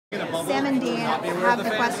Sam and Dean have the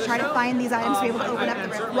quest to try to find these items to be able to open up the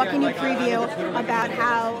rift. What can you preview about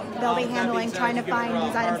how they'll be handling trying to find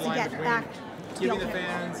these items to get back to the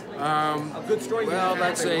fans? Well,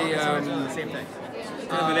 that's kind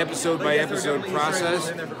of an episode-by-episode process.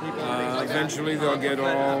 Eventually, they'll get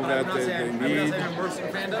all that they need.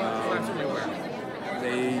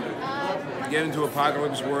 They get into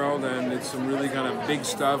Apocalypse World, and it's some really kind of big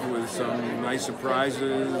stuff with some nice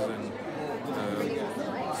surprises and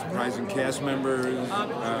surprising cast members.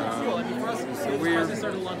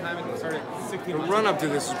 The run-up to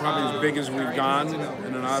this is probably as big as we've gone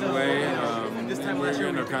in an odd way.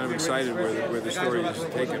 We're kind of excited where the story is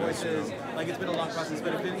taking us.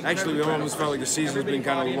 Actually, we almost felt like the season's been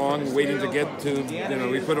kind of long, waiting to get to.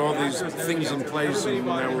 We put all these things in place, and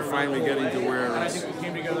now we're finally getting to where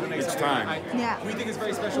it's time. Yeah.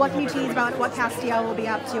 What can you tease about what Castiel will be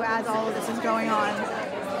up to as all of this is going on?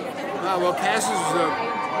 Well, Cass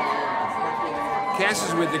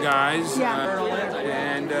is with the guys,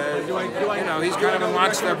 and he's kind of in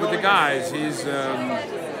lockstep with the guys.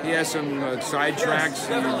 He has some side tracks.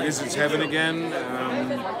 He visits heaven again,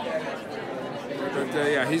 but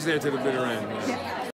he's there to the bitter end. Yeah.